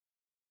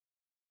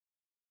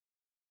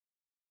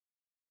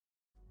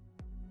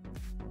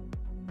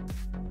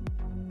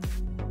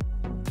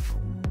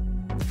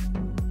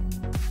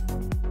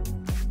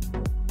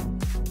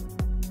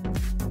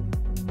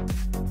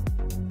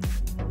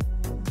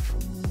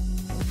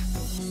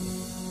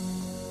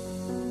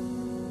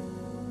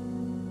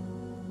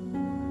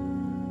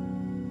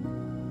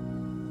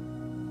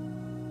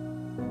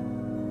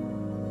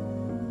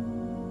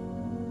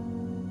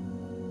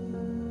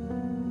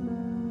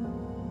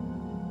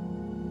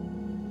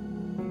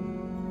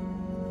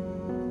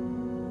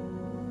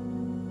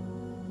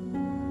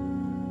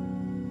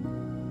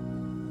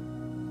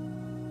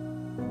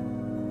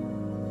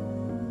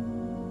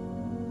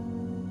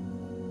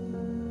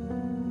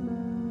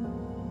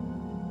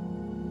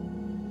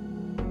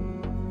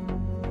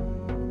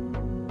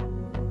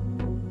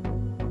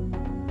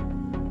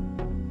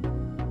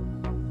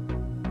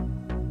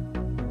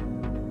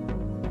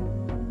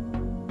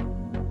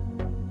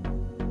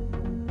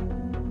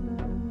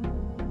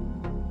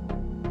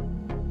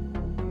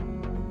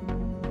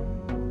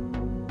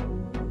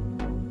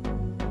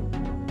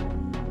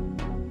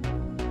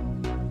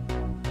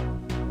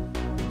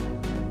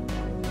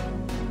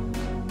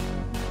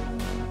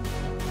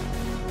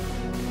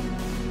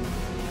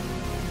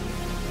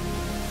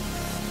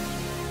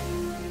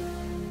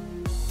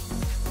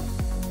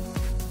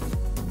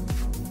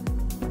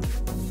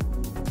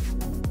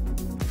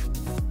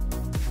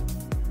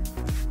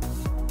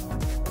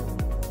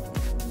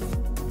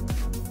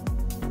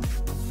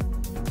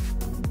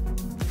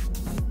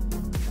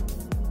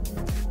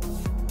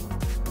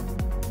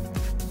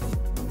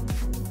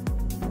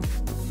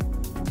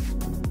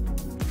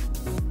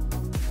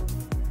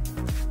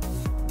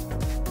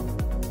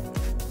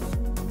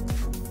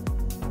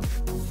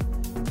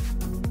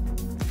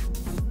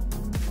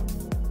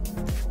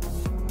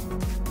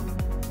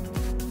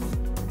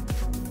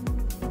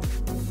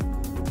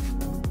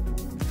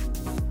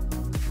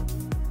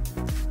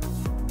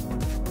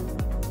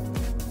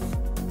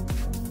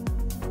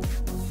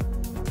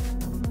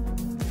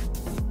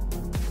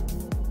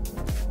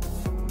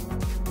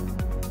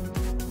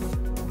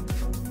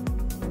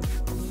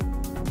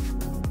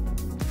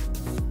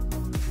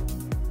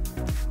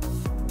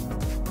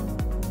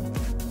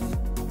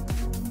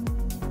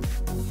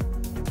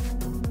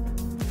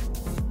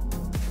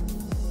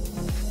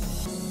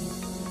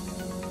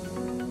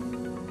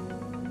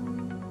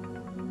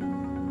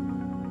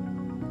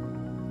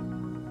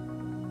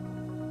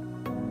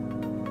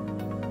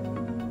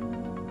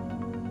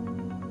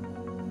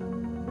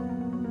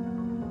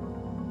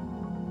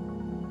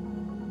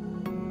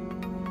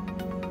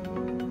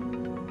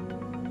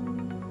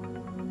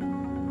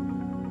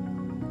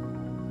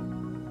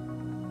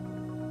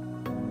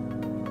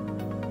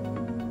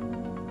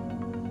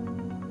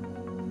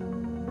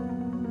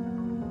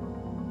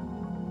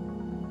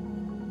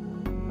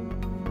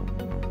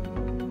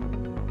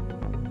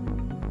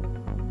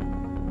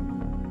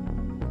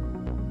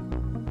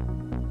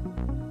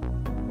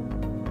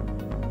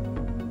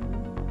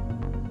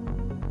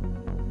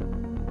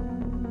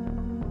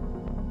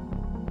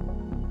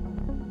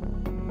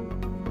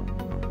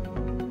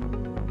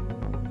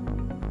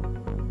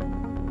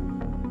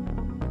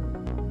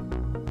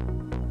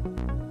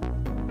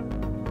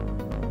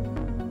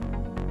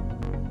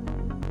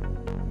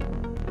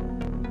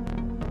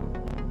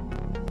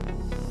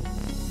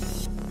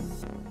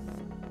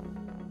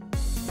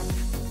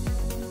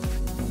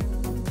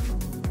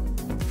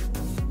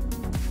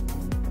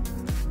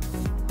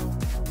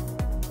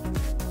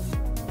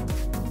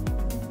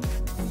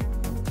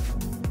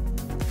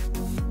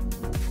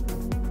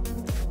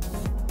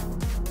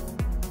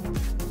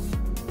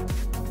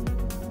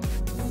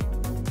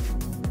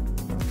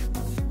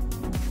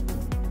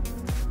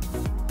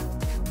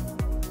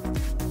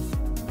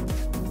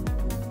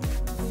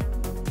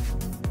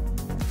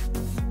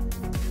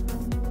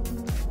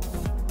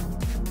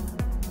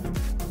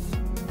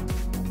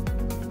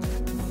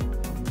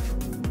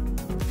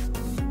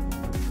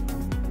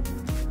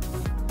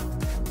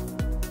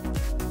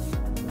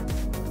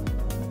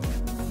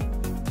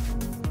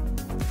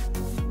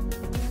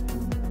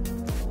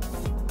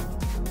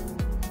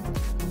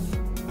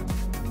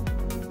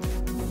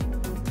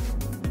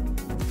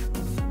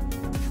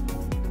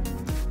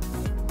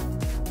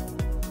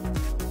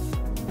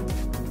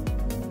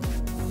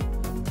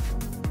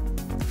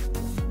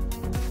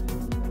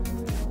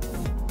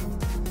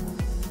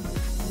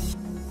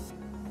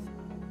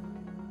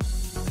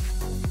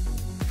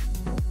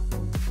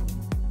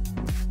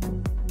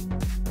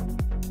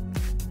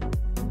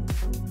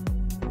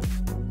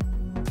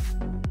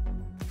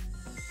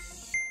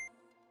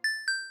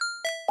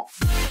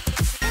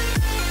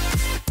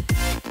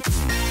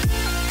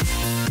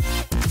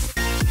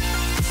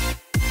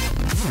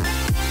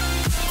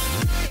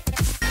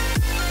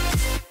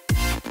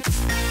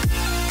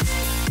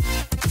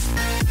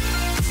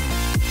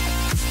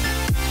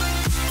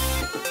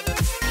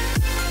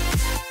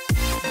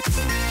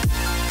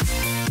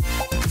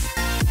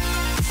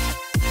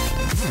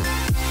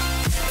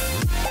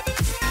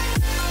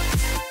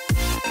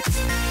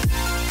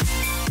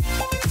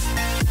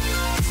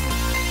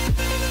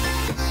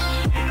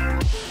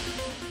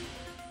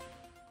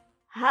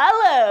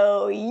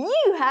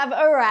have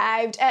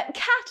arrived at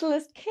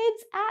Catalyst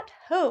Kids at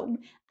Home,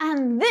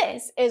 and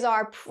this is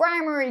our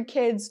primary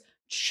kids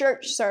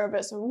church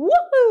service.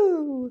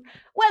 Woohoo!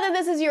 Whether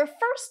this is your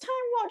first time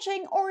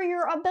watching or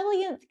your a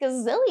billionth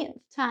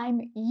gazillionth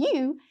time,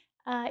 you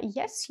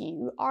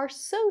are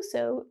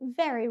so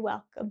very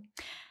welcome.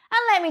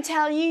 And let me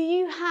tell you,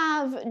 you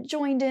have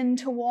joined in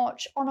to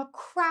watch on a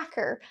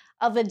cracker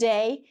of a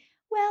day.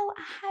 Well,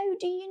 how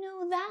do you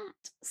know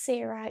that,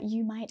 Sarah,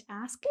 you might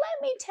ask?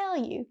 Let me tell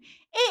you.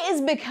 It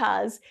is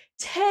because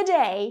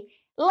today,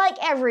 like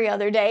every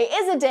other day,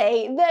 is a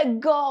day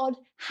that God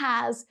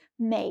has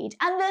made.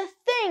 And the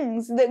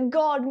things that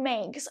God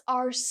makes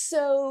are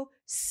so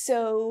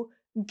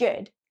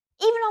good.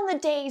 Even on the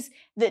days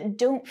that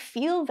don't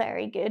feel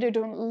very good or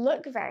don't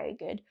look very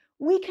good,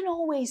 we can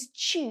always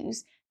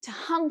choose to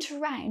hunt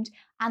around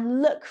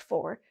and look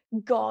for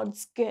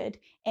God's good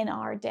in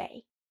our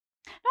day.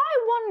 Now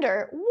I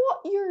wonder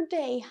what your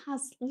day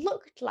has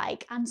looked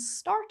like and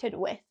started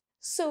with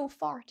so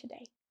far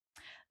today.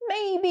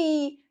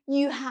 Maybe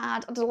you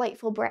had a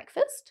delightful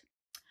breakfast.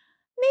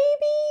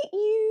 Maybe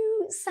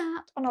you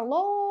sat on a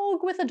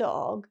log with a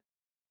dog.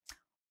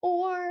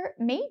 Or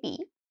maybe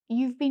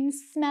you've been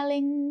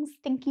smelling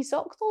stinky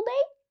socks all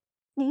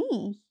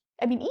day.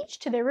 I mean, each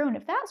to their own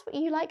if that's what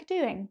you like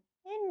doing.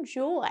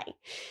 Enjoy.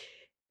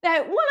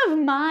 Now, one of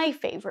my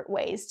favourite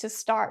ways to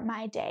start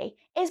my day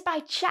is by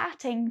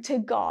chatting to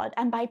God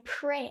and by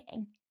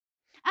praying.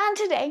 And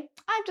today,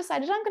 I've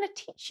decided I'm going to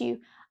teach you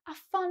a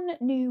fun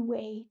new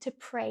way to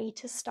pray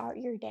to start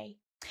your day.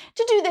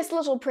 To do this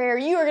little prayer,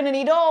 you are going to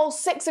need all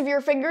 6 of your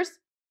fingers.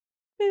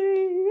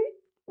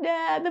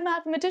 The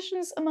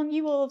mathematicians among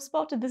you will have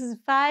spotted this is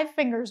 5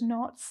 fingers,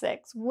 not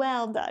 6.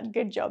 Well done,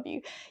 good job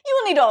you. You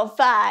will need all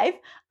 5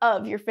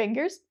 of your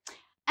fingers.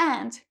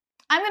 And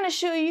I'm going to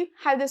show you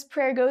how this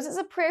prayer goes. It's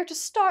a prayer to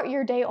start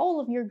your day, all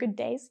of your good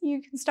days.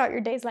 You can start your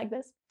days like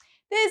this.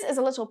 This is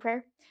a little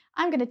prayer.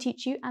 I'm going to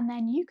teach you and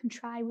then you can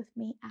try with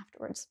me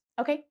afterwards.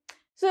 Okay?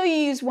 So you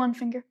use 1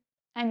 finger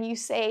and you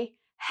say,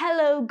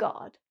 "Hello,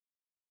 God."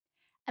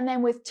 And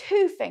then with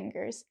 2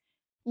 fingers,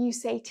 you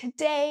say,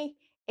 "Today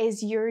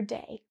is your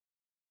day."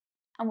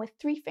 And with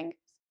 3 fingers,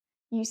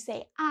 you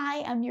say,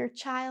 "I am your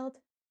child."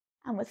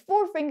 And with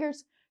 4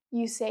 fingers,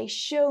 you say,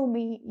 "Show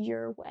me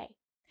your way."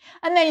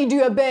 And then you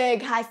do a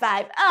big high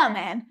five,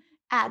 amen,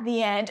 at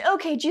the end.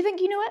 Okay, do you think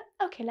you know it?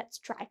 Okay, let's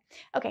try.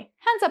 Okay,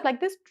 hands up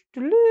like this.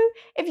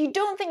 If you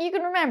don't think you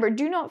can remember,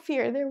 do not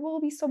fear. There will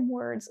be some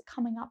words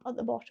coming up at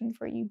the bottom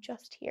for you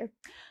just here.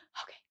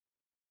 Okay,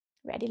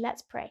 ready?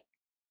 Let's pray.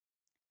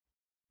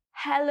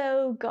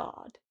 Hello,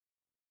 God.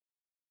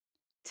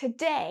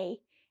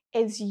 Today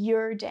is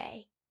your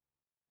day.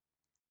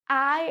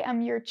 I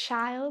am your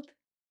child.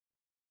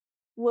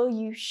 Will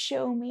you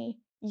show me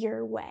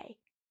your way?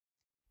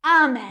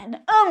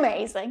 Amen.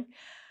 Amazing.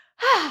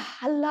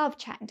 I love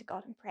chatting to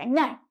God and praying.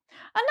 Now,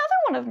 another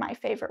one of my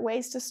favorite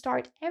ways to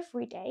start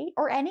every day,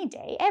 or any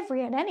day,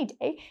 every and any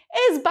day,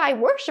 is by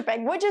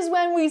worshiping, which is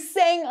when we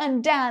sing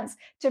and dance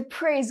to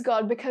praise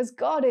God because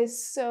God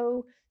is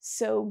so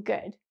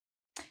good.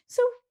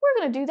 So we're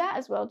going to do that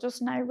as well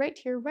just now, right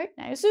here, right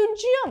now. So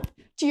jump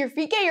to your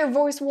feet, get your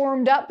voice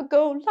warmed up,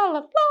 go la la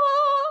la,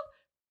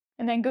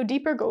 and then go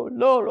deeper, go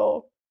la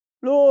la.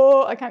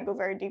 No, I can't go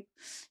very deep.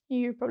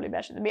 You're probably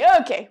better than me.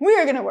 Okay, we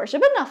are going to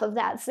worship. Enough of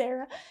that,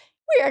 Sarah.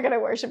 We are going to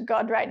worship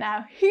God right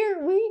now.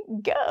 Here we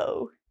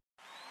go.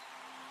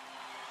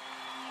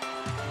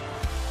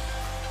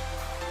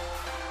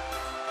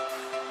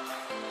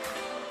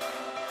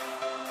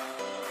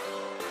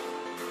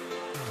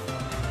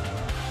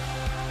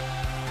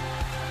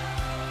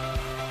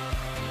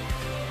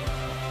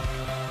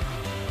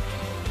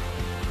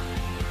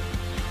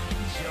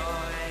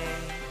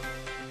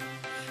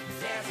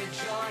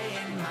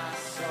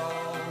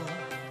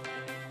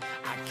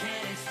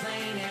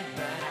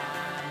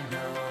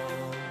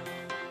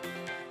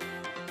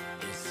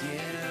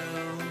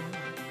 You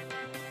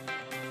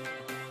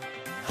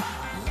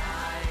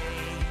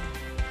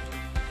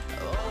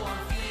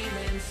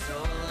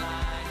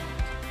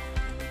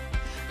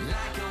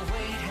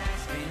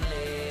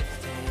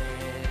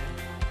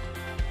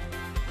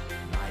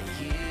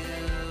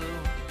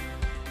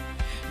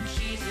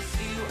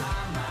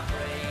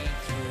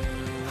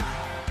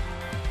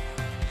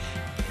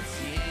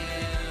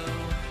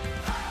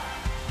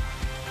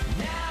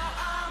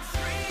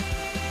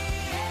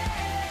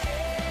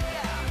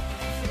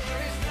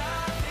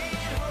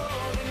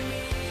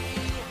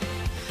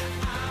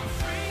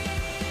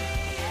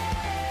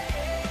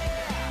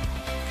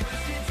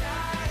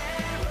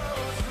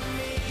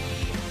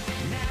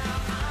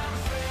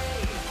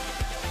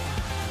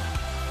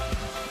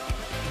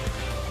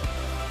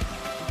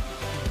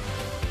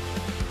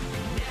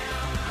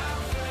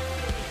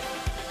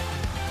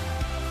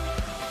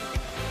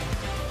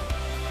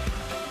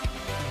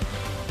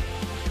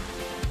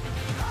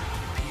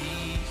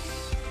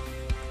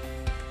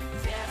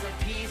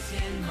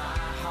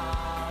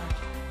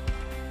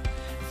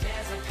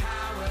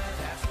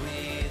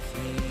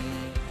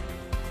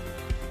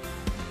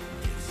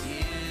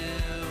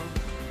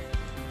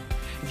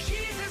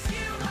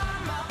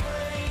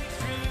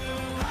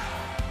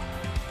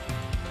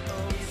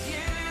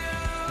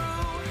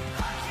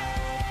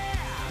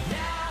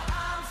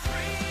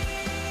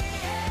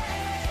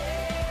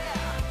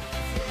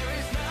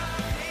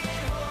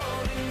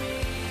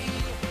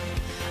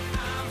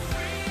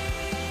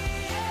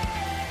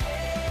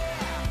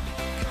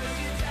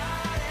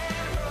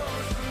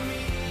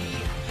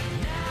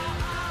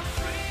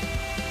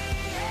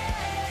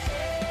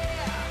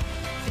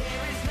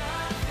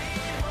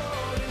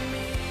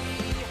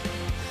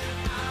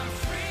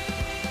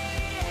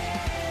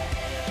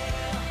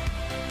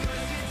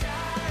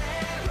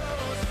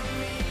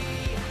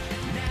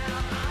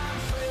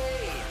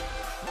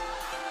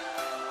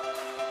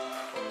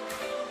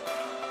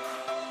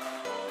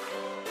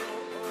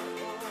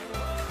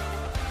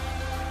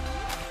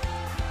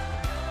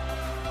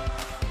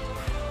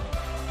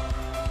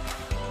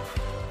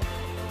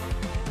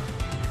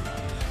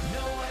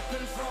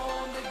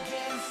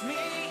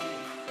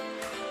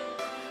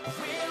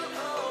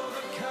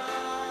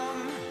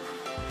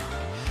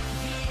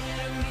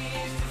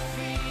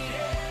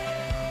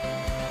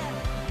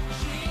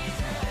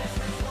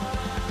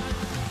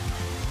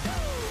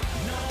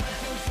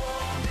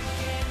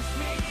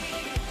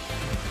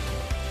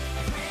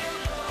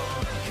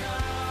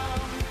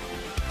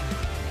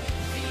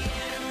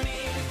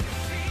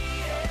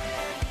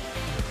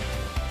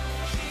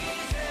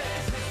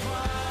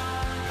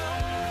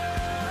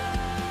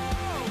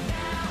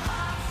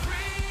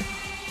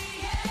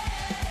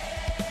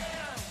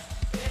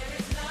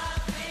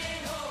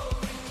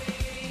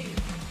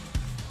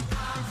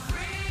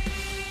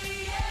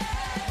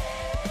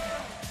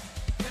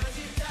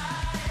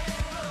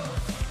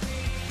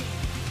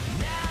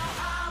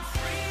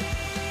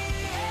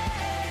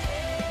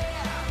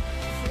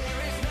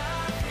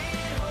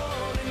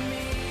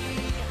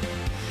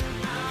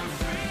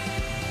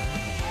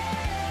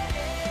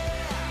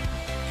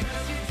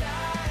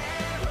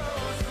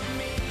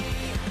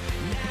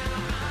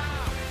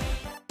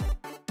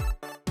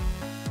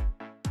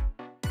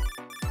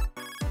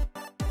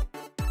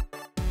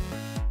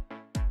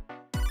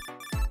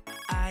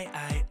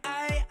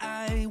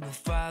I will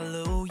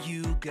follow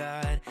you,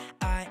 God.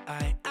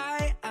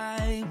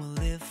 I will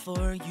live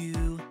for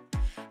you.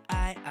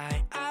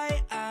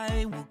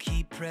 I will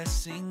keep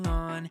pressing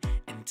on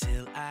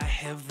until I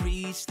have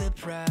reached the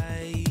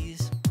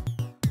prize.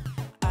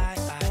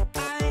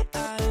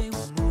 I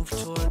will move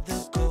toward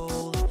the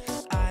goal.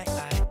 I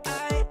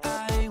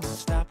won't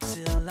stop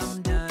till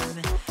I'm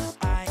done.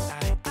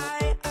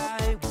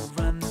 I will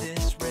run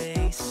this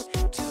race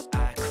till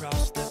I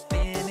cross the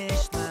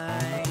finish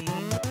line.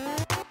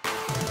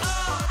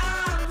 All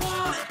I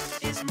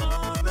want is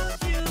more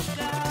of you,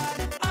 God.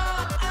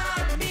 All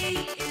I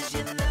need is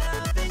your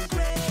love and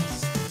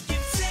grace.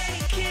 You've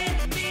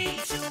taken me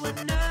to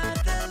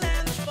another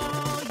level.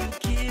 You've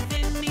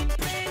given me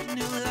brand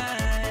new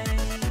life.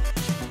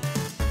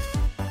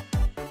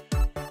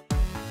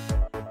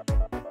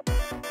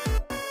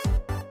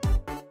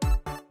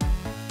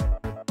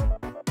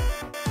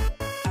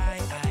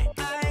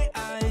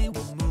 I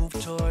will move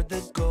toward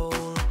the goal.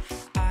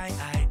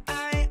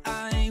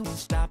 I won't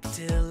stop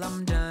till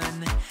I'm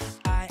done.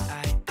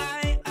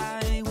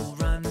 I will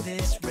run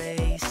this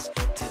race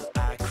till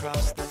I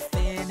cross the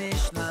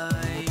finish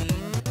line.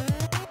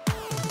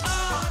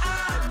 All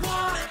I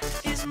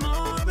want is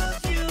more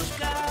of you,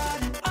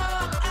 God.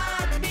 All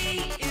I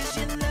need is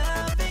your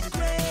love and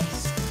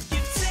grace.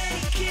 You've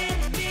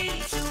taken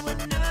me to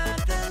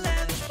another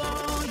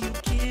level.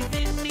 You've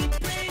given me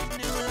brand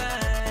new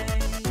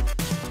life.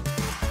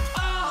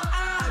 All I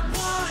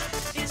want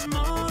is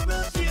more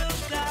of you,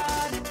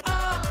 God.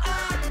 All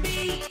I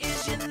need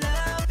is your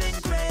love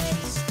and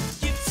grace.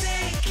 You've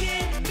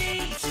taken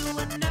me to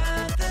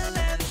another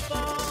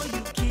level.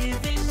 You've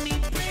given me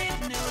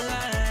brand new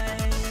life.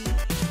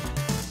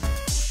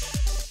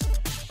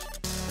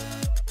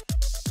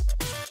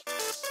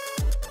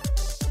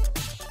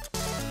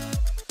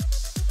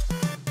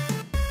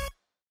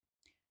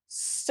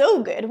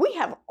 So good. We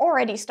have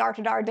already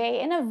started our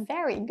day in a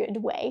very good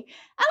way.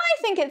 And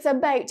I think it's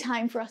about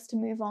time for us to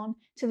move on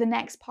to the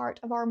next part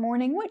of our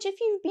morning, which if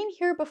you've been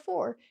here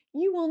before,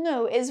 you will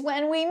know is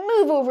when we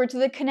move over to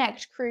the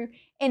Connect crew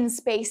in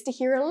space to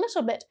hear a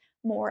little bit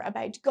more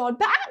about God.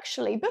 But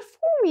actually,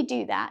 before we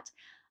do that,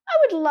 I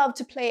would love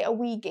to play a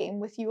wee game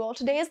with you all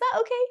today. Is that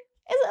okay?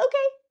 Is it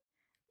okay?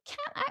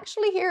 Can't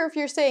actually hear if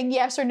you're saying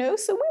yes or no,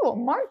 so we will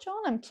march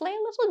on and play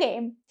a little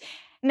game.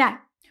 Now,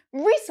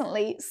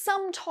 recently,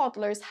 some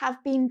toddlers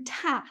have been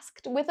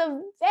tasked with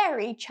a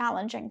very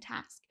challenging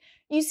task.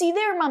 You see,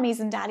 their mummies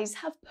and daddies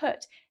have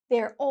put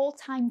their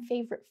all-time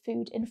favourite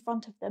food in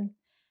front of them,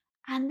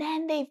 and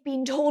then they've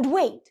been told,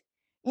 wait,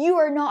 you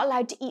are not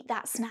allowed to eat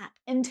that snack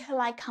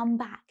until I come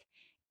back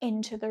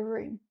into the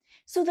room.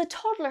 So the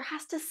toddler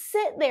has to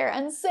sit there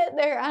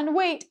and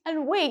wait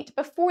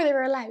before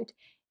they're allowed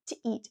to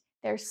eat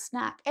their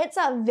snack. It's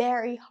a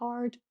very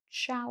hard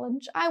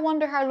challenge. I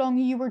wonder how long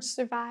you would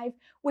survive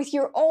with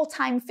your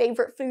all-time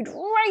favourite food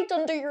right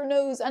under your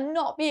nose and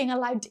not being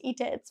allowed to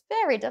eat it. It's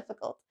very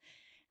difficult.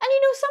 And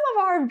you know, some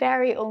of our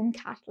very own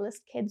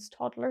Catalyst Kids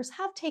toddlers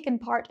have taken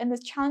part in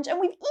this challenge, and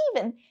we've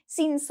even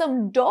seen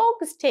some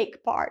dogs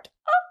take part.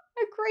 Oh,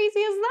 how crazy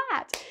is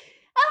that? And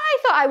I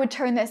thought I would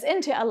turn this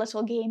into a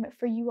little game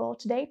for you all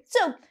today. So,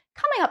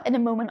 coming up in a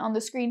moment on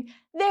the screen,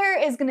 there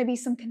is going to be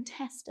some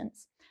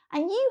contestants,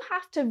 and you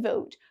have to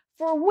vote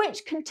for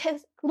which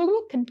contestant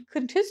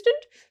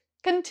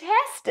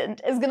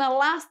is going to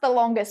last the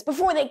longest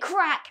before they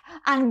crack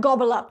and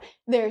gobble up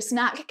their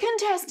snack.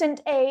 Contestant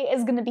A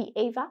is going to be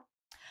Ava.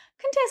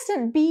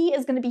 Contestant B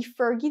is going to be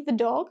Fergie the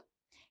dog.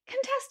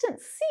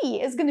 Contestant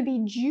C is going to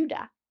be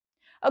Judah.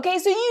 Okay,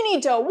 so you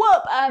need to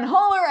whoop and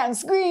holler and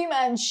scream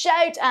and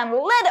shout and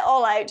let it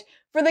all out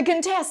for the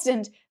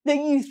contestant that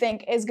you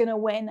think is going to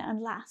win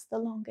and last the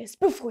longest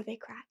before they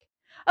crack.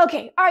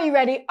 Okay, are you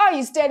ready? Are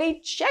you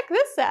steady? Check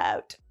this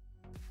out.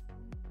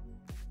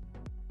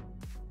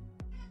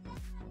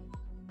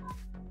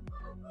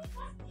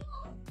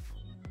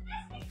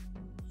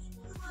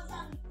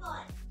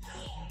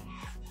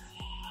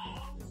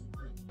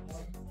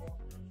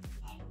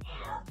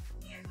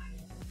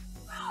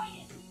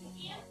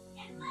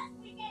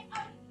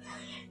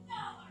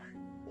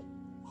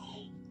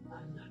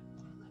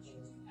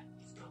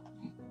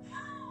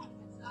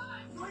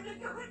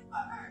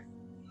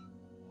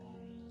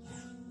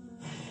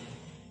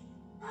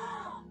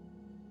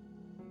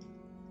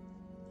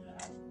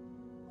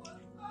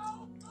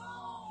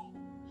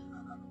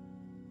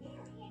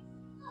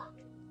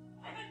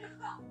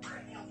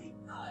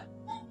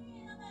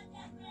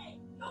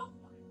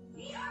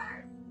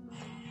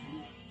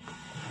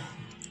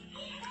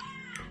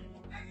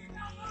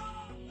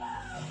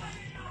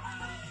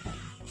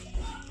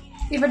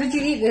 Ava, did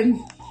you eat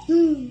them?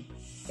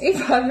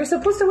 Ava, you're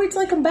supposed to wait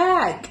till I come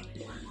back.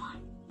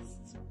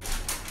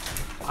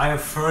 I have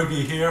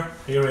Fergie here.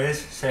 Here he is.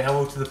 Say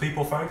hello to the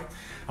people, Fergie.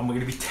 And we're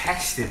going to be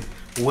testing,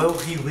 will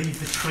he leave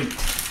the treat?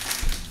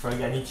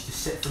 Fergie, I need you to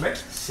sit for me.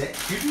 Sit.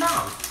 Good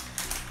now.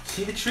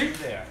 See the treat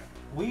there?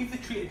 Leave the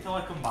treat until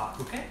I come back,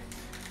 okay?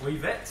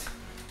 Leave it.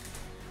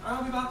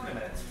 I'll be back in a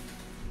minute.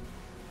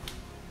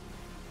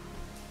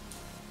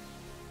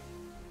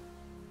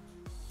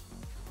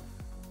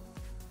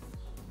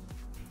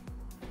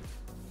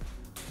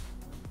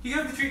 You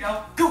have the treat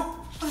now. Go!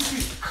 On the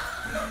treat.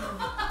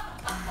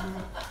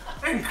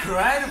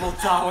 Incredible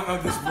talent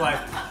on display.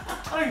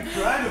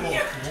 Incredible.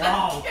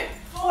 Wow.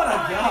 What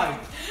a guy.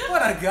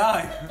 What a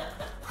guy.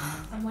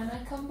 And when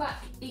I come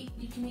back,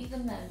 you can eat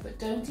them then, but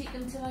don't eat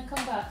them till I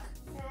come back.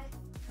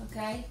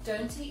 Okay?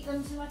 Don't eat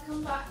them till I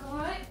come back,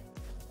 alright?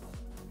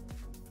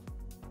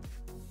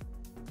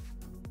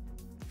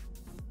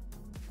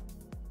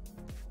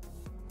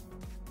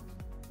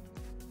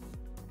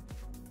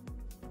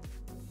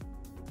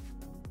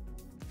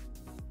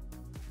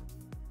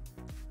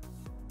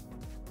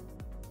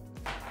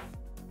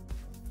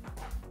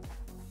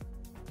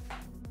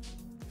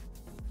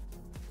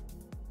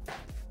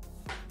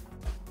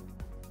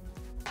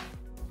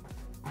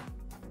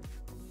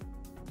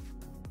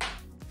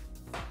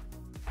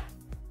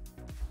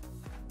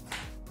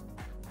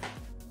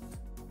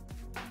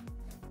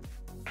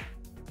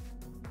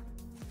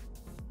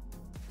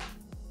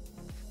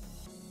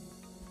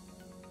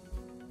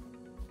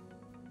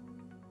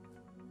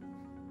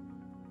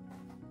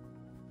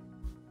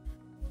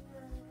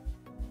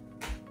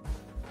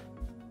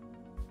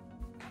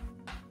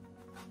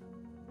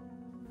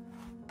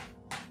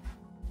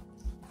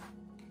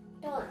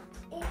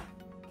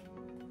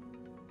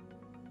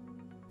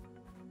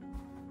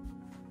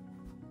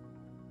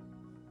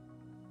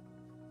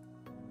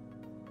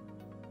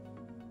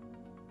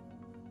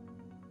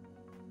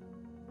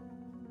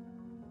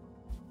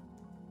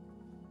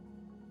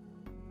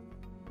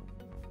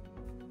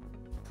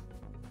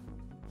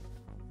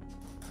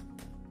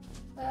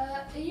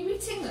 Are you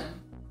eating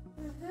them?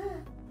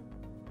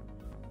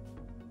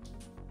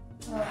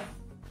 Oh.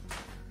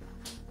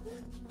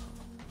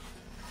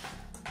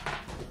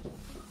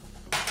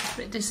 A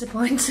bit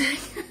disappointing,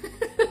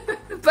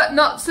 but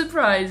not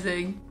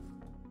surprising.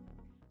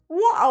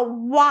 What a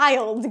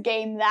wild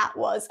game that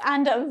was,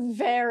 and a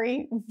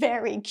very,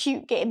 very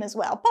cute game as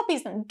well.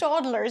 Puppies and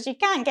toddlers, you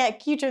can't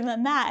get cuter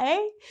than that,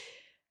 eh?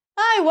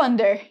 I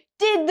wonder,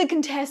 did the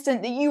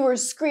contestant that you were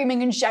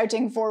screaming and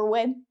shouting for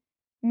win?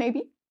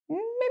 Maybe,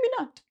 maybe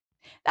not.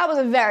 That was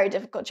a very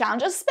difficult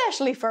challenge,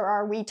 especially for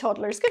our wee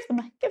toddlers. Give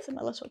them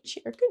a little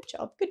cheer. Good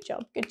job, good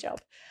job, good job.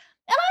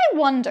 And I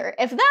wonder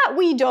if that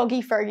wee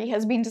doggy Fergie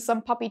has been to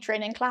some puppy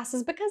training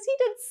classes, because he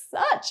did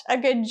such a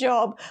good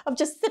job of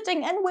just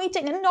sitting and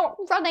waiting and not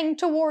running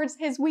towards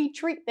his wee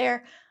treat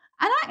there.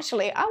 And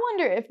actually, I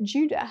wonder if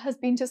Judah has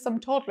been to some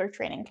toddler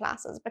training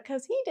classes,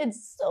 because he did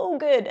so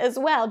good as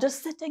well,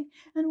 just sitting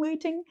and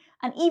waiting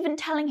and even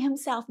telling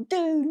himself,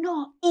 do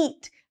not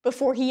eat,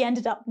 before he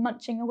ended up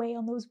munching away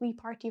on those wee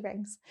party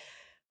rings.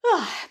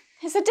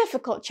 It's a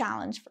difficult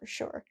challenge for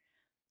sure.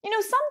 You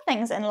know, some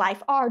things in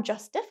life are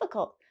just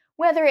difficult.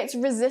 Whether it's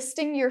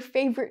resisting your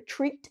favorite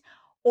treat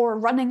or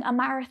running a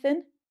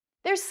marathon,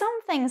 there's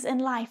some things in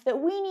life that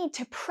we need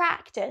to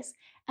practice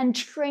and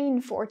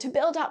train for to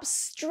build up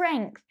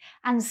strength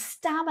and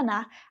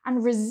stamina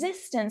and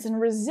resistance and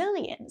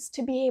resilience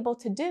to be able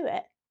to do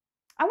it.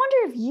 I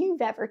wonder if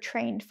you've ever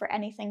trained for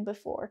anything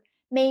before.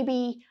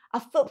 Maybe a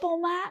football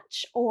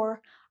match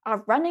or a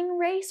running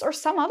race or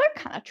some other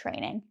kind of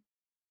training.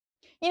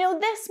 You know,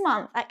 this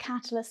month at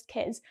Catalyst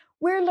Kids,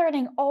 we're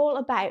learning all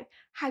about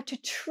how to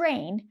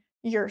train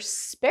your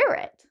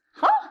spirit.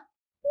 Huh?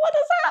 What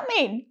does that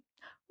mean?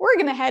 We're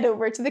going to head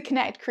over to the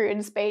Connect crew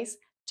in space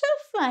to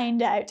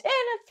find out in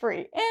a 3,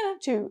 in a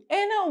 2,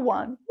 in a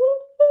 1.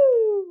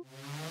 Woohoo!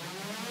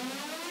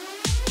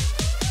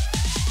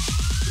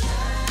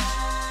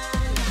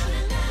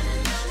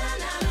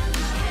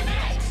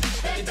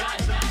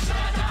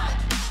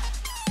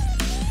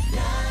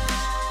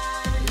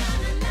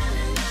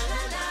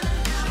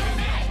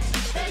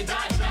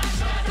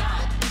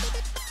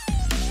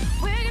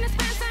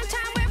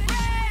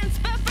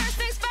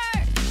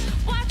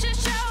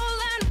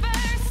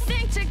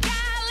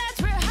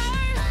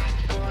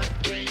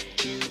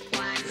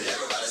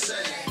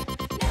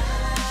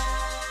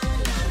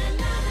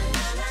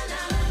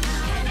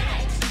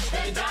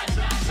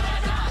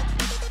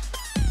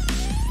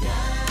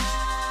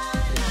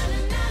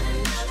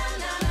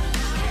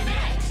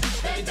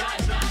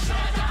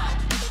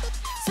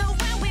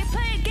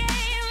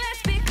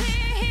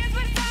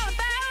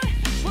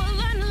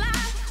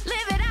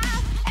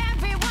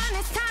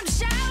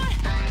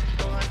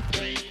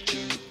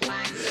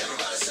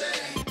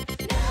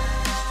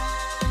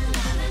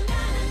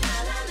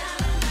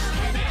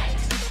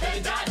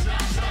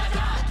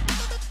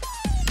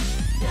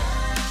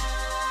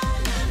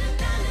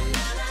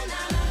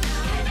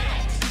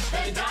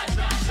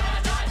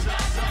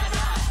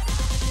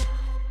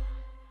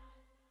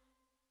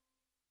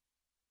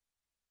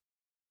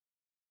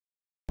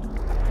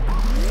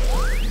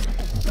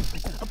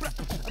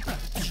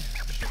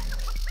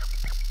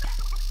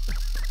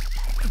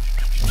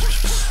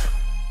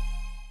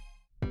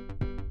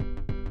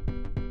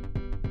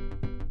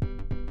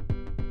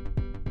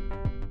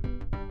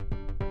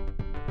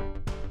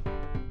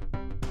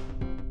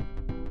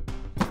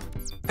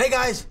 Hey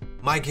guys,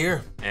 Mike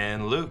here.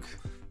 And Luke.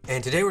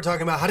 And today we're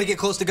talking about how to get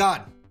close to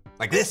God.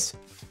 Like this.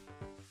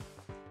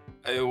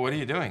 What are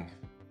you doing?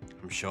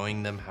 I'm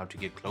showing them how to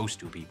get close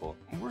to people.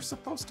 We're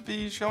supposed to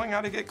be showing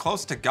how to get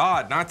close to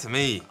God, not to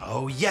me.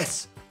 Oh,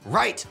 yes,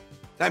 right.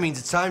 That means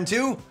it's time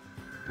to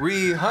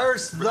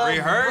rehearse the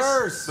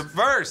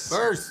verse.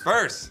 The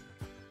verse.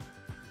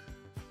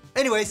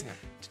 Anyways,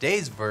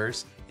 today's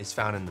verse is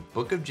found in the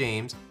book of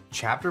James,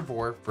 chapter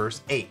 4,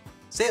 verse 8.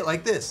 Say it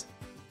like this.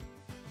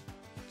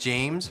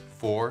 James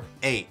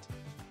 4:8.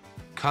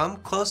 Come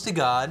close to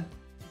God,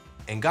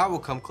 and God will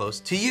come close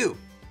to you.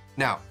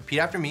 Now, repeat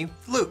after me,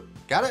 flute.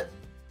 Got it?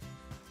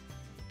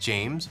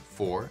 James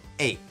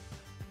 4:8.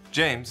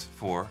 James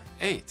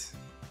 4:8.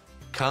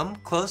 Come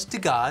close to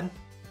God,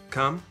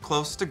 Come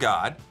close to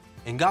God,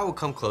 and God will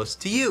come close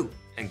to you.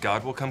 and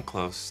God will come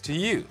close to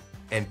you.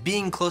 And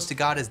being close to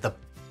God is the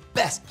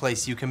best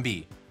place you can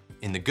be.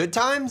 In the good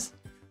times,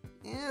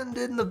 and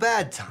in the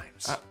bad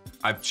times.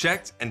 I've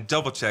checked and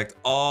double checked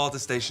all the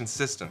station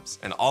systems,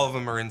 and all of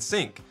them are in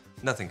sync.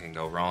 Nothing can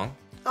go wrong.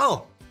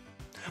 Oh,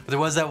 but there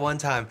was that one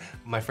time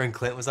my friend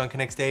Clint was on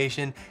Connect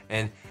Station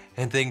and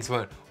things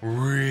went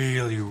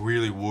really,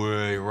 really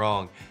way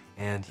wrong.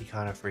 And he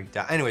kind of freaked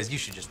out. Anyways, you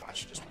should just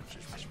watch.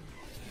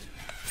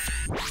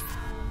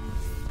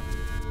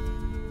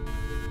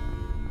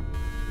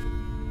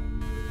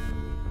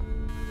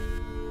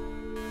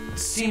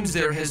 Seems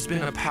there has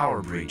been a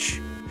power breach.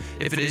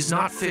 If it is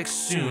not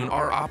fixed soon,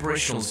 our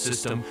operational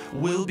system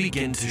will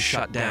begin to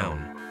shut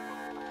down.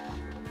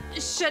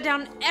 Shut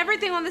down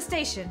everything on the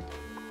station.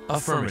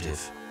 Affirmative.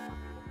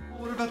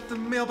 What about the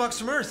mailbox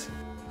from Earth?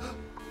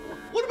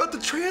 What about the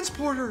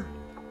transporter?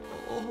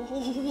 Oh,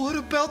 what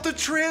about the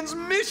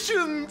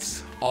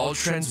transmissions? All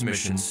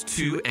transmissions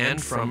to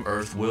and from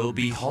Earth will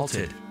be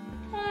halted.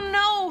 Oh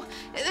no!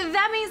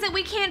 That means that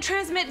we can't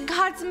transmit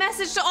God's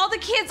message to all the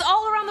kids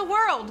all around the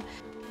world.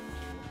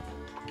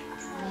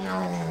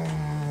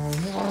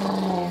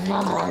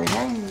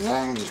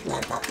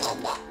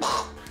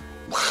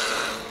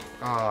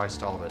 Oh, I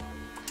stalled it.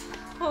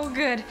 Oh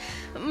good.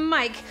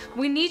 Mike,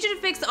 we need you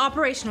to fix the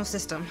operational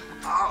system.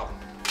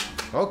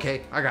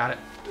 Okay, I got it.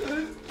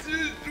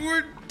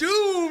 We're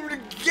doomed.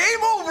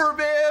 Game over,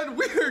 man.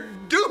 We're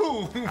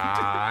doomed.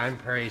 I'm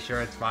pretty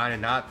sure it's fine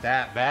and not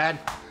that bad.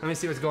 Let me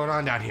see what's going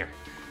on down here.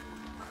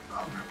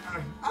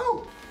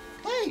 Oh,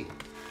 hey,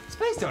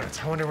 space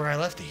donuts. I wonder where I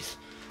left these.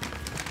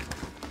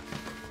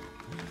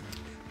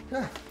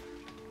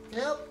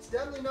 Yep, it's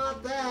definitely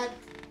not that.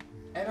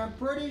 And I'm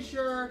pretty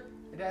sure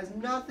it has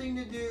nothing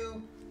to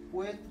do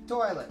with the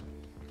toilet.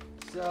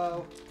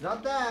 So,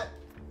 not that.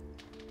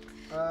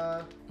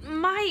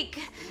 Mike,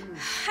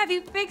 have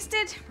you fixed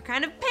it? We're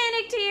kind of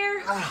panicked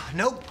here.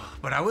 Nope,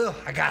 but I will.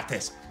 I got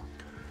this.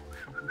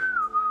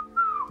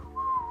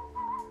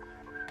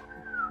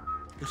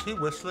 Is he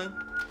whistling?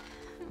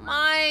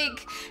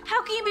 Mike,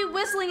 how can you be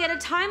whistling at a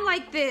time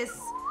like this?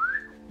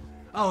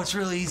 Oh, it's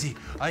really easy.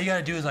 All you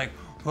gotta do is like,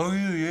 oh,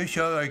 you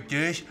show like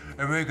this,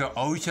 and make an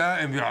Ocha,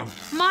 and be like,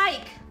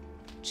 Mike,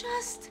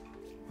 just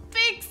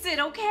fix it,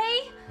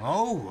 okay?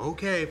 oh,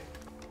 okay.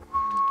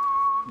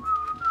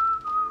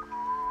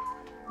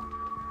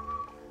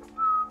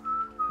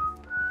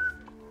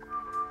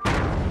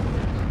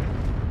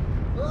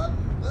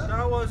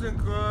 That wasn't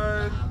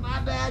good.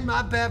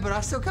 My bad, but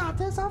I still got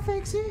this. I'll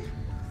fix it.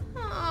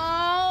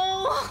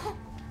 Oh.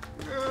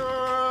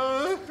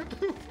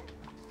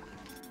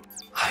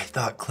 I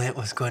thought Clint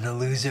was going to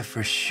lose it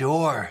for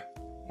sure.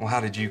 Well,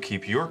 how did you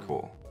keep your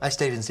cool? I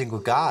stayed in sync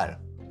with God.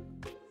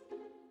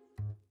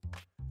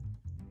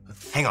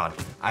 Hang on,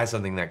 I have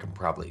something that can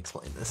probably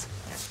explain this.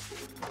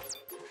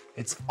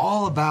 It's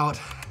all about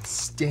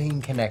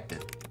staying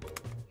connected.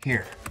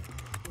 Here.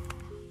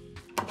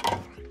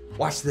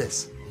 Watch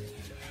this.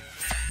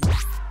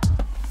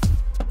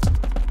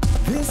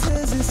 This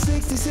is his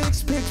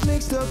 66 picks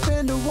mixed up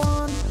into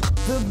one.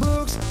 The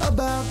book's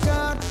about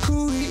God,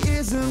 who he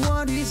is and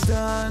what he's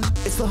done.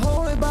 It's the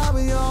Holy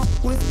Bible, y'all,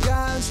 with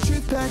God's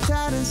truth packed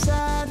tight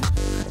inside.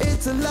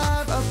 It's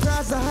alive, a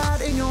prize to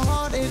hide in your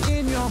heart and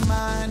in your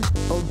mind.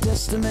 Old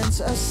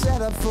Testaments are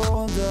set up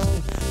for the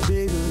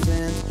big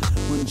event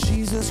when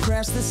Jesus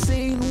crashed the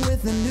scene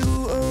with a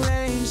new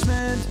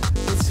arrangement.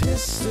 It's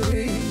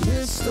history,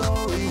 his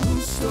story,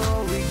 whose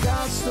story,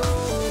 God's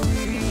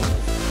story.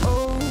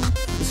 Oh,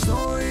 the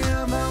story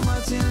of how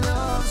much he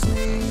loves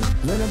me.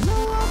 Let him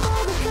blow up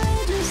all the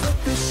pages,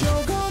 let this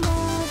show go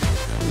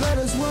live. Let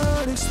his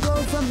word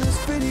explode from this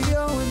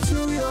video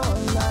into your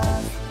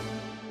life.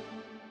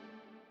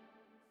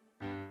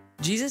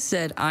 Jesus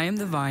said, I am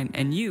the vine,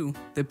 and you,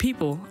 the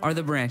people, are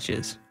the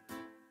branches.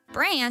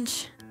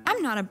 Branch?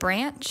 I'm not a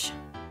branch.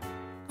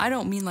 I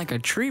don't mean like a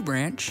tree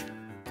branch.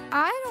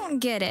 I don't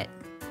get it.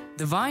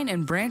 The vine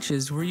and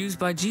branches were used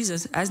by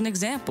Jesus as an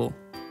example.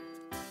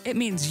 It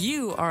means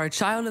you are a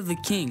child of the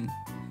King.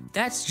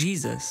 That's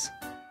Jesus.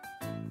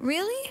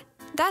 Really?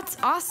 That's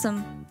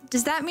awesome.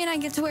 Does that mean I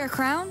get to wear a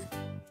crown?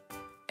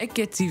 It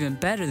gets even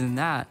better than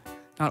that.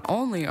 Not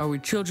only are we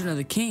children of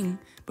the King,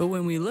 but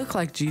when we look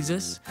like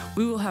Jesus,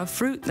 we will have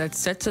fruit that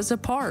sets us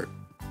apart.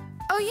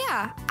 Oh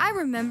yeah, I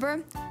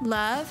remember.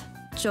 Love,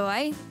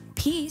 joy,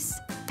 peace,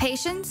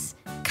 patience,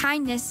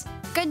 kindness,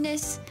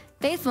 goodness,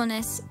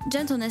 faithfulness,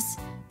 gentleness,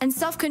 and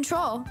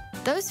self-control.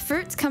 Those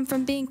fruits come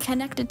from being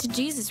connected to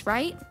Jesus,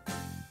 right?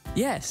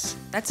 Yes,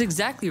 that's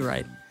exactly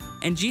right.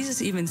 And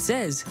Jesus even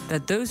says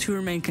that those who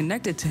remain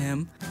connected to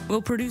him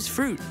will produce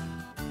fruit.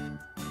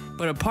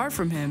 But apart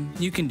from him,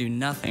 you can do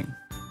nothing.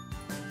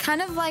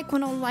 Kind of like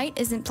when a light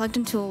isn't plugged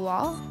into a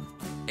wall.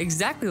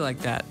 Exactly like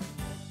that.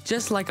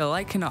 Just like a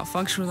light cannot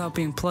function without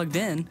being plugged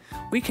in,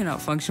 we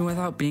cannot function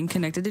without being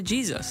connected to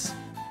Jesus.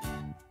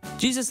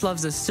 Jesus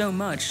loves us so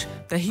much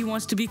that he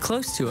wants to be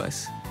close to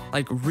us,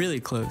 like really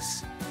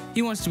close.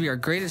 He wants to be our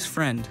greatest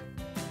friend.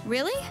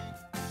 Really?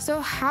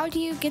 So how do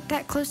you get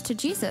that close to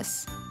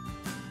Jesus?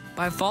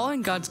 By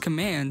following God's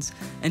commands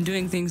and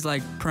doing things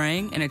like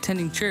praying and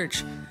attending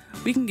church,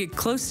 we can get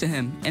close to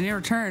him, and in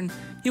return,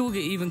 he will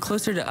get even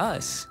closer to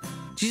us.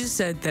 Jesus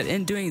said that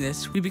in doing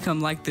this, we become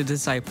like the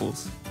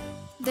disciples.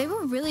 They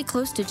were really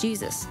close to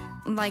Jesus,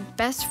 like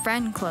best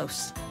friend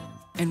close.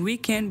 And we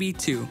can be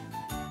too.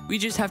 We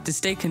just have to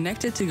stay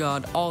connected to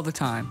God all the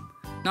time,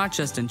 not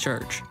just in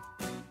church.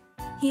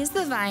 He is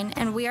the vine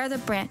and we are the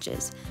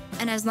branches,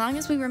 and as long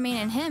as we remain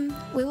in him,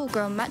 we will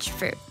grow much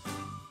fruit.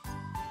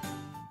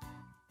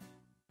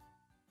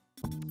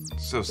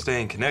 So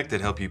staying connected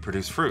help you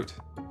produce fruit.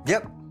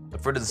 Yep, the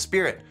fruit of the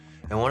Spirit.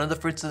 And one of the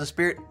fruits of the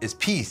Spirit is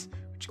peace,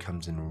 which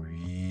comes in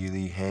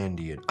really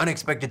handy in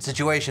unexpected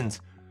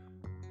situations.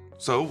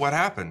 So what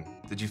happened?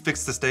 Did you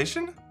fix the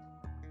station?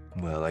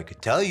 Well, I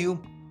could tell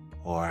you,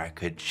 or I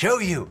could show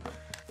you.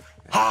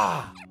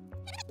 Ha!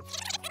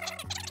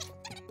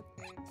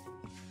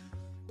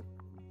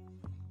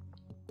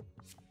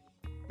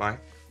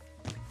 Mike?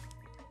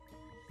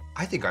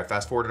 I think I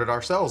fast-forwarded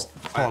ourselves.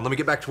 Hold on, let me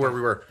get back to where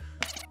we were.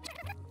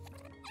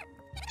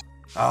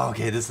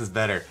 Okay, this is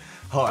better.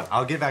 Hold on,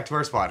 I'll get back to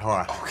our spot. Hold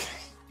on. Okay.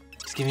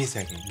 Just give me a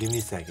second. Give me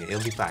a second.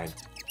 It'll be fine.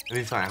 It'll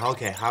be fine.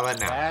 Okay, how about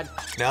now?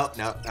 Dad?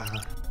 No.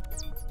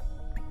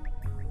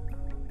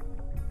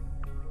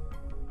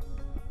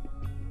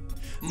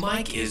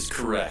 Mike is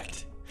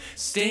correct.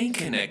 Staying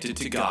connected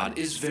to God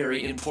is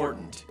very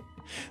important.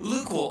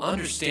 Luke will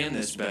understand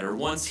this better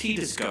once he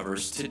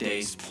discovers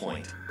today's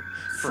point.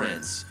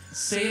 Friends,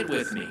 say it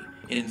with me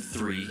in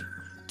 3,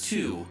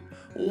 2,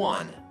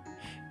 1.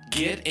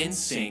 Get in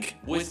sync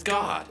with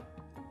God.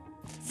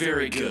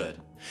 Very good.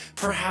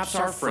 Perhaps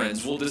our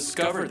friends will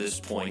discover this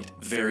point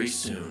very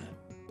soon.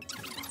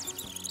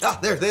 Ah,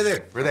 there.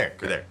 We're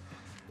there.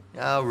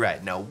 All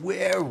right, now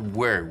where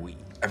were we?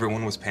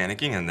 Everyone was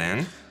panicking and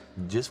then?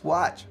 Just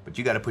watch, but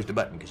you gotta push the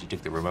button because you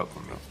took the remote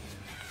from me.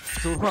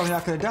 So we're probably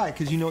not gonna die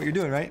because you know what you're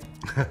doing, right?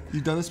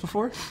 You've done this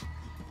before?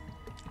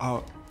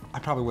 Oh, I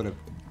probably would have.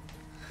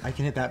 I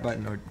can hit that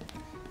button or...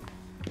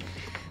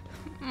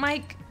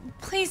 Mike,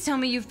 please tell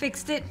me you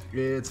fixed it.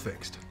 It's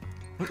fixed.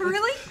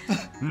 Really?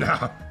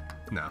 No.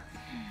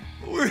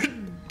 We're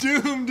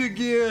doomed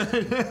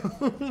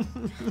again.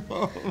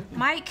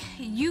 Mike,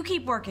 you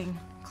keep working.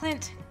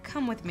 Clint,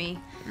 come with me.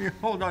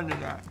 Hold on to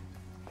that.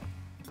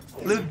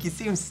 Luke, you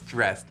seem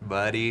stressed,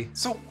 buddy.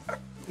 So,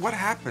 what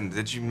happened?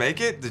 Did you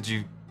make it? Did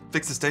you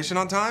fix the station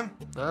on time?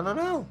 I don't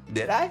know.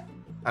 Did I?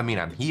 I mean,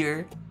 I'm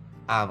here.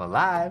 I'm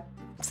alive.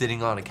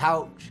 Sitting on a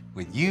couch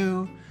with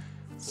you.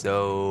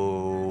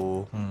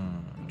 So,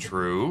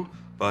 True,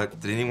 but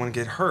did anyone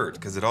get hurt?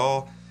 Because it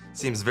all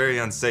seems very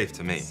unsafe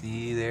to me.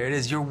 See, there it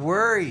is. You're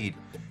worried.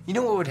 You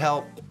know what would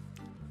help?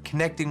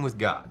 Connecting with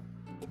God.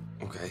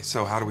 Okay,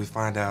 so how do we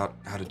find out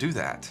how to do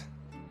that?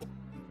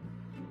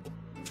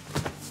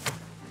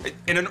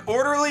 In an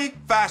orderly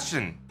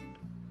fashion.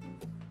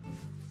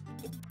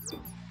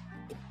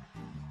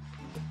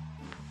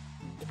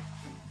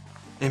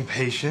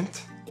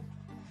 Impatient?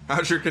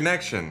 How's your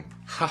connection?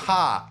 Ha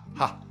ha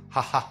ha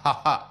ha ha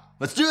ha ha.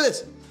 Let's do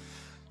this.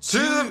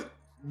 To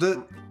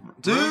the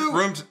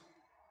room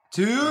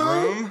to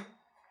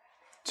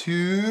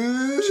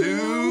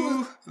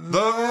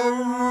the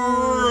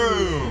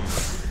room.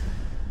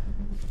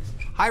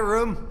 Hi,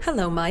 room.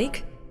 Hello,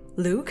 Mike.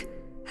 Luke,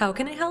 how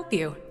can I help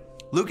you?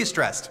 Luke is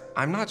stressed.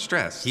 I'm not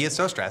stressed. He is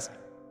so stressed.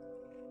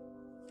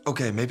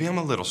 Okay, maybe I'm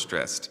a little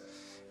stressed.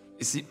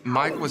 You see,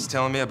 Mike was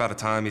telling me about a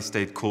time he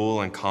stayed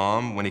cool and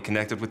calm when he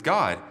connected with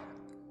God.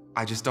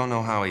 I just don't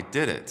know how he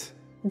did it.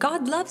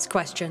 God loves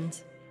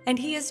questions, and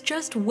he is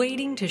just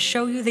waiting to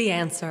show you the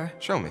answer.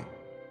 Show me.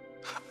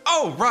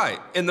 Oh, right,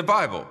 in the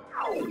Bible.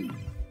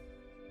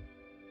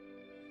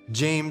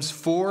 James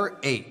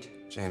 4:8.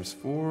 James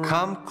 4.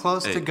 Come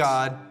close to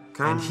God,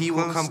 and he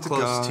will come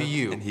close to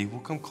you. And he will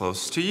come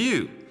close to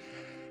you.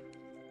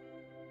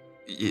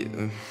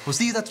 Yeah. Well,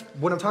 see, that's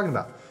what I'm talking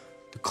about.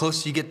 The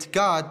closer you get to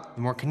God,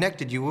 the more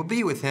connected you will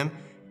be with him,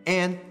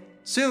 and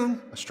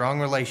soon, a strong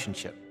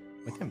relationship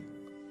with him.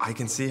 I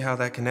can see how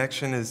that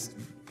connection is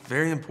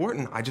very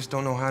important. I just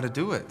don't know how to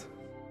do it.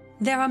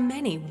 There are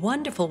many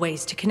wonderful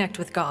ways to connect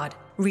with God.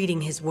 Reading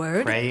his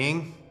word.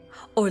 Praying.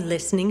 Or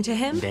listening to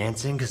him.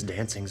 Dancing, because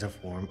dancing's a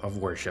form of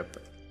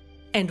worship.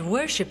 And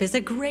worship is a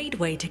great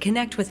way to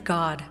connect with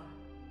God.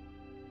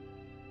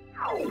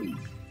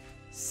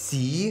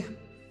 See?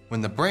 When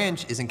the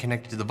branch isn't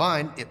connected to the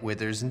vine, it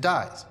withers and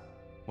dies.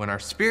 When our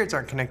spirits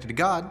aren't connected to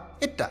God,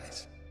 it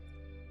dies.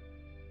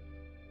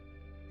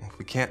 If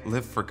we can't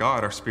live for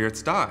God, our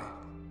spirits die.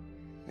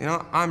 You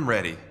know, I'm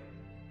ready.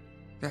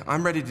 Yeah,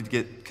 I'm ready to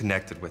get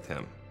connected with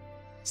Him.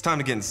 It's time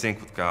to get in sync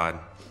with God.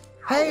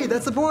 Hey,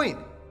 that's the point.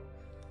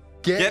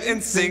 Get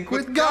in sync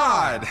with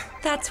God!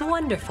 That's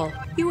wonderful.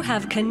 You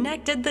have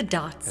connected the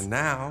dots. And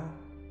now,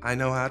 I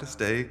know how to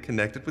stay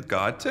connected with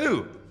God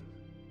too.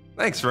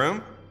 Thanks,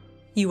 Room.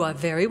 You are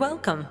very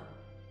welcome.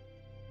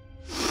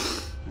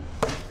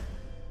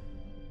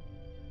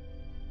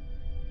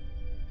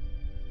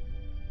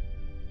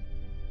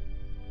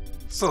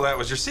 So that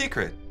was your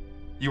secret.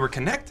 You were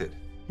connected.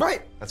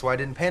 Right. That's why I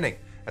didn't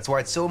panic. That's why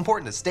it's so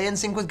important to stay in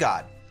sync with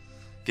God.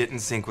 Get in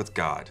sync with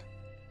God.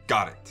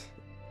 Got it.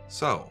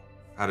 So,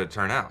 how did it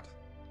turn out?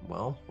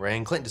 Well, Ray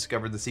and Clint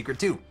discovered the secret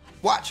too.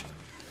 Watch.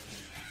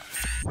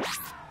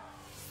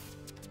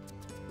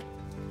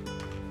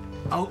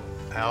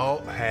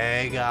 Oh,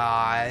 hey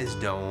guys,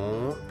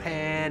 don't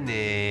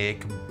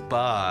panic,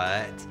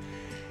 but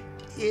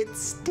it's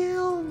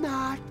still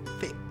not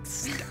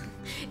fixed.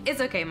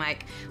 It's okay,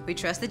 Mike. We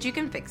trust that you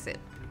can fix it.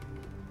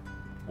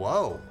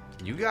 Whoa,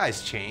 you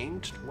guys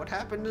changed. What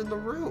happened in the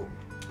room?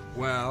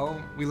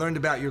 Well, we learned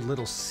about your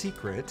little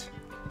secret.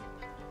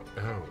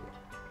 Oh.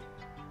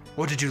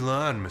 What did you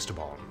learn, Mr.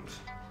 Bond?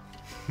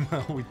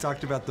 Well, we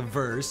talked about the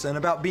verse and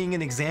about being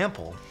an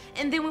example.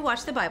 And then we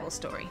watched the Bible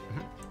story.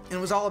 And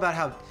it was all about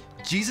how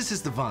Jesus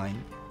is the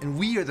vine and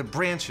we are the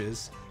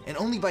branches, and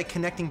only by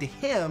connecting to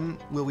Him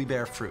will we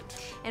bear fruit.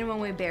 And when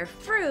we bear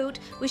fruit,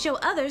 we show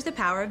others the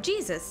power of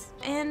Jesus.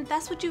 And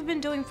that's what you've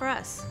been doing for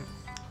us.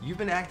 You've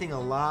been acting a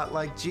lot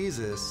like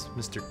Jesus,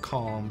 Mr.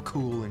 Calm,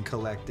 Cool, and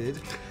Collected.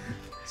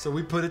 So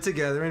we put it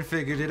together and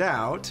figured it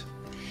out.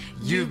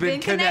 You've been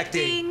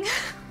connecting.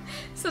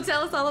 So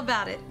tell us all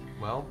about it.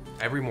 Well,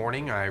 every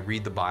morning I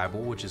read the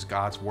Bible, which is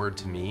God's word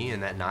to me,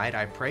 and at night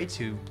I pray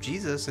to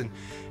Jesus and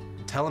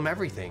tell Him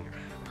everything.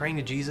 Praying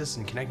to Jesus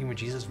and connecting with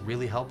Jesus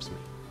really helps me.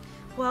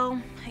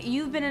 Well,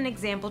 you've been an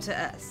example to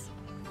us.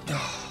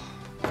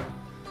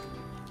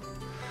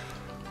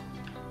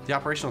 The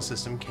operational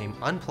system came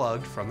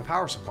unplugged from the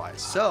power supply,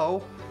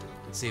 so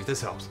let's see if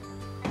this helps.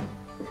 And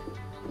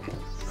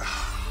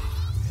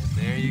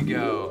there you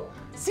go.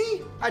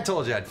 See, I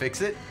told you I'd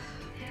fix it.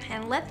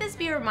 And let this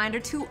be a reminder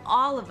to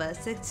all of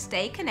us to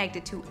stay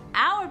connected to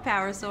our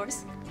power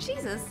source,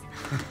 Jesus.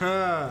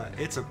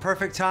 It's a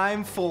perfect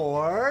time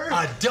for...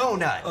 A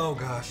donut! Oh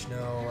gosh,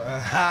 no.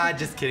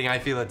 Just kidding, I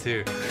feel it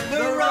too.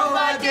 The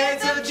robot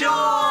dance of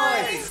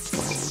joy!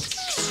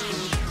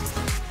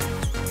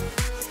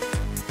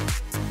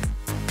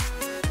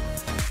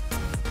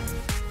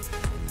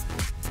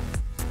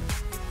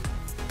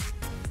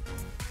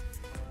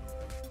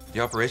 The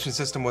operation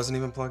system wasn't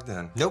even plugged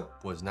in. Nope,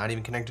 was not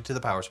even connected to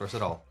the power source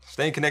at all.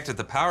 Staying connected to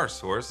the power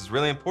source is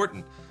really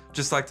important,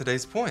 just like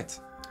today's point.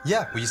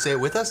 Yeah, will you say it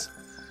with us?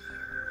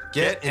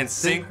 Get in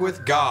sync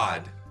with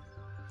God.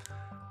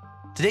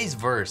 Today's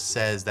verse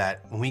says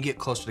that when we get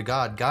closer to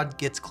God, God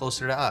gets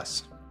closer to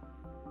us.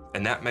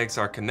 And that makes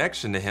our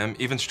connection to Him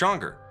even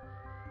stronger.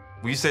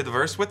 Will you say the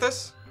verse with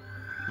us?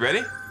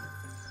 Ready?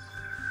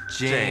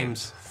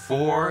 James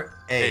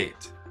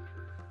 4:8.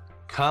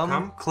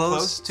 Come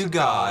close to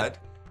God,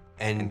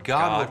 and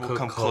God will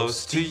come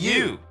close to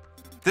you.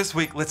 This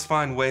week, let's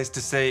find ways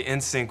to stay in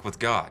sync with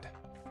God.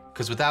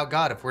 Because without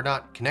God, if we're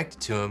not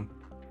connected to Him,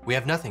 we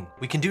have nothing.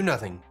 We can do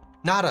nothing.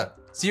 Nada,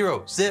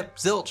 zero, zip,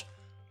 zilch,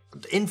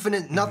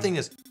 infinite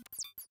nothingness.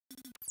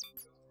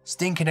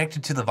 Staying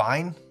connected to the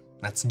vine,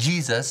 that's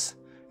Jesus,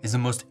 is the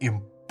most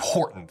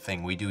important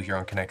thing we do here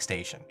on Connect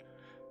Station.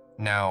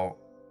 Now,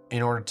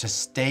 in order to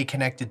stay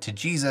connected to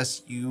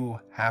Jesus, you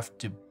have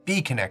to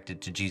be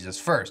connected to Jesus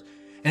first.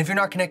 And if you're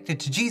not connected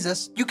to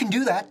Jesus, you can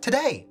do that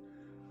today.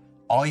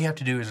 All you have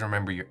to do is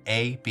remember your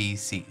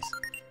ABCs.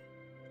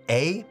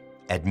 A,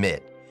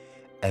 admit.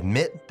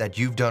 Admit that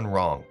you've done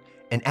wrong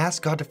and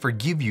ask God to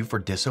forgive you for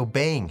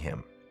disobeying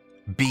Him.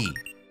 B,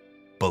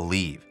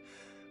 believe.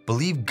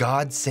 Believe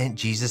God sent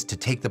Jesus to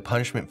take the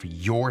punishment for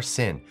your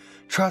sin.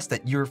 Trust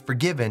that you're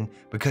forgiven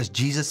because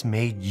Jesus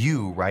made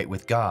you right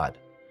with God.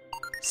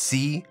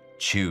 C,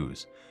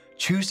 choose.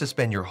 Choose to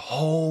spend your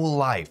whole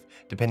life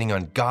depending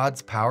on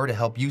God's power to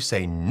help you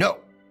say no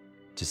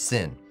to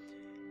sin.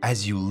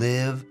 As you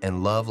live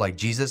and love like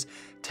Jesus,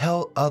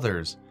 tell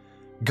others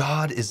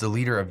God is the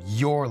leader of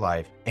your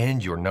life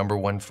and your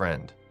 #1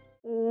 friend.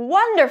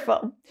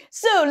 Wonderful!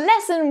 So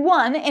lesson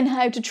 1 in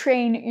how to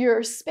train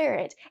your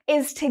spirit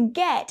is to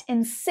get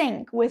in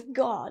sync with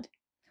God,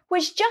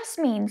 which just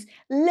means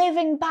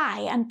living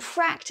by and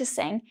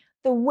practicing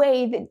the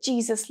way that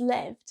Jesus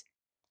lived.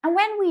 And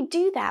when we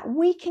do that,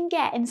 we can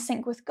get in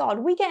sync with God.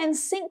 We get in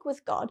sync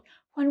with God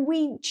when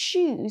we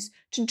choose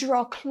to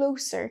draw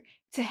closer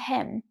to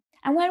Him.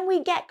 And when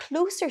we get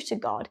closer to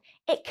God,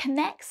 it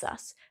connects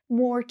us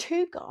more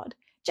to God.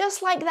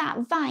 Just like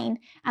that vine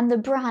and the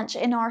branch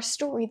in our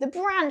story. The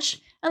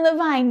branch and the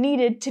vine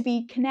needed to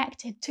be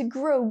connected to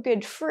grow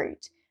good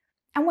fruit.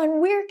 And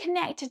when we're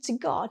connected to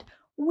God,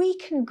 we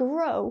can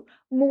grow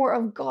more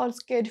of God's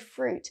good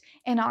fruit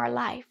in our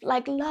life,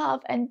 like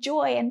love and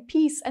joy and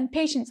peace and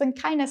patience and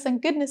kindness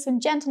and goodness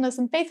and gentleness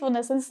and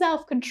faithfulness and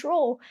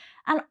self-control.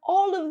 And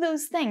all of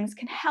those things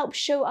can help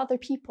show other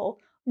people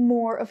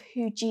more of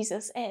who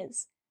Jesus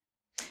is.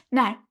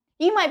 Now,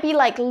 you might be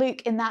like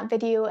Luke in that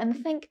video and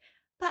think,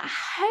 but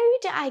how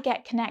do I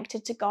get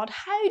connected to God?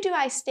 How do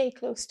I stay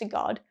close to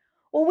God?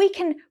 Well, we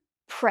can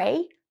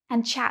pray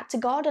and chat to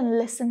God and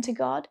listen to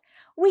God.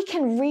 We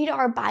can read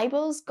our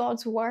Bibles,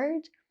 God's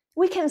Word.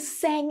 We can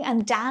sing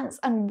and dance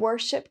and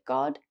worship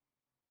God.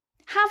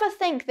 Have a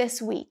think this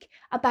week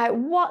about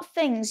what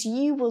things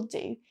you will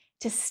do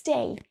to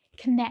stay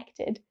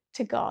connected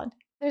to God.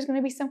 There's going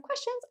to be some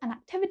questions and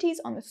activities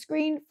on the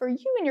screen for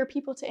you and your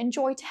people to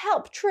enjoy to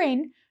help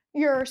train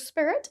your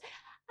spirit.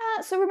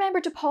 So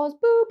remember to pause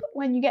boop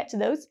when you get to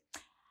those.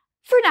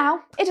 For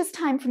now, it is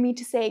time for me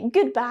to say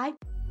goodbye.